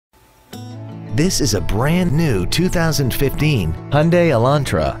This is a brand new 2015 Hyundai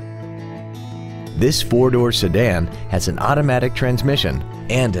Elantra. This four-door sedan has an automatic transmission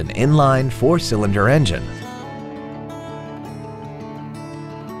and an inline four-cylinder engine.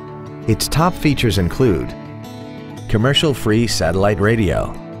 Its top features include commercial-free satellite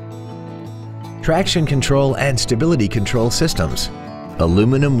radio, traction control and stability control systems,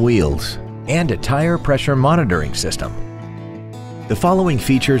 aluminum wheels, and a tire pressure monitoring system. The following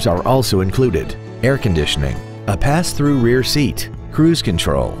features are also included: air conditioning, a pass-through rear seat, cruise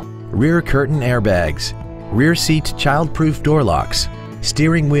control, rear curtain airbags, rear seat child-proof door locks,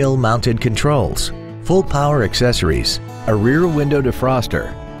 steering wheel mounted controls, full power accessories, a rear window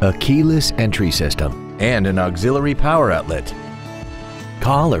defroster, a keyless entry system, and an auxiliary power outlet.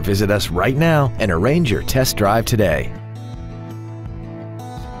 Call or visit us right now and arrange your test drive today.